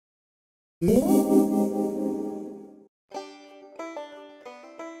Hello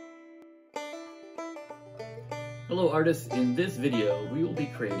artists, in this video we will be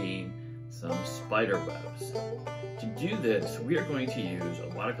creating some spider webs. To do this we are going to use a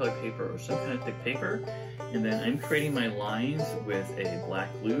watercolor paper or some kind of thick paper, and then I'm creating my lines with a black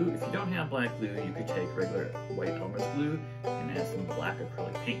glue. If you don't have black glue, you could take regular white Elmer's glue and add some black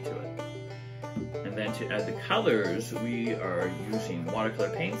acrylic paint to it. And then to add the colors, we are using watercolor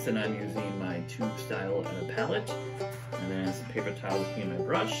paints, and I'm using my tube style and a palette. And then some paper towel to clean my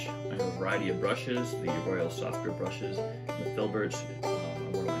brush. I have a variety of brushes. The Royal Soft Grip brushes, the filberts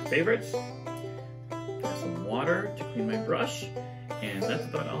are one of my favorites. Add some water to clean my brush, and that's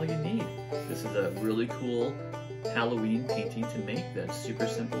about all you need. This is a really cool Halloween painting to make that's super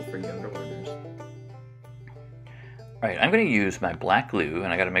simple for younger learners. Alright, I'm going to use my black glue,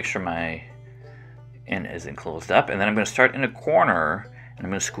 and I got to make sure my end isn't closed up. And then I'm going to start in a corner, and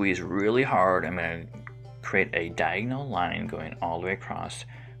I'm going to squeeze really hard. I'm going to create a diagonal line going all the way across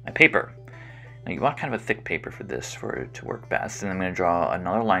my paper. Now you want kind of a thick paper for this for it to work best. And I'm going to draw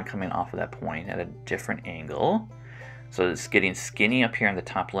another line coming off of that point at a different angle. So it's getting skinny up here on the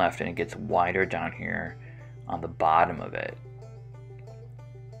top left, and it gets wider down here on the bottom of it.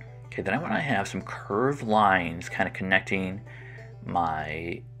 Okay, then I want to have some curved lines kind of connecting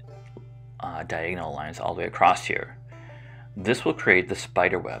my diagonal lines all the way across here. This will create the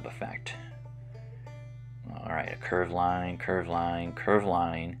spider web effect. Alright, a curved line, curved line, curved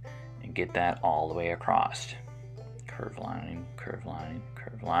line, and get that all the way across. Curved line, curved line,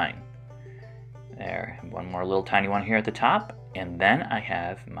 curved line. There, one more little tiny one here at the top, and then I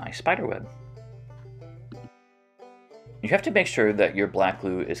have my spider web. You have to make sure that your black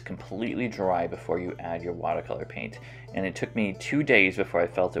glue is completely dry before you add your watercolor paint. And it took me 2 days before I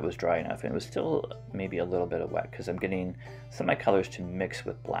felt it was dry enough, and it was still maybe a little bit of wet because I'm getting some of my colors to mix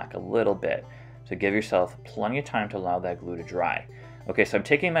with black a little bit. So give yourself plenty of time to allow that glue to dry. Okay, so I'm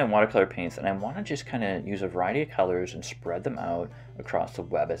taking my watercolor paints, and I want to just kind of use a variety of colors and spread them out across the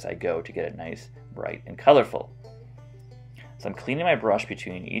web as I go to get it nice, bright, and colorful. So I'm cleaning my brush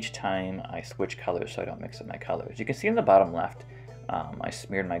between each time I switch colors so I don't mix up my colors. You can see in the bottom left, I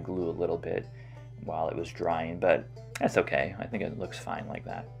smeared my glue a little bit while it was drying, but that's okay. I think it looks fine like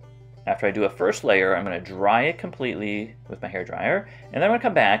that. After I do a first layer, I'm going to dry it completely with my hairdryer, and then I'm going to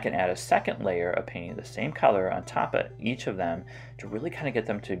come back and add a second layer of painting the same color on top of each of them to really kind of get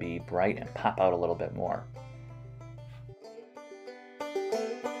them to be bright and pop out a little bit more.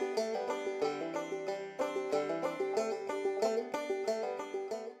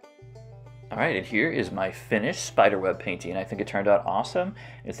 Alright, and here is my finished spiderweb painting. I think it turned out awesome.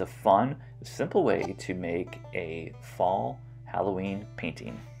 It's a fun, simple way to make a fall Halloween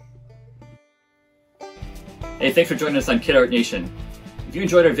painting. Hey, thanks for joining us on Kid Art Nation. If you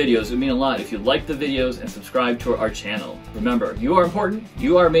enjoyed our videos, it would mean a lot if you like the videos and subscribe to our channel. Remember, you are important,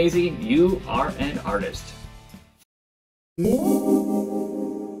 you are amazing, you are an artist.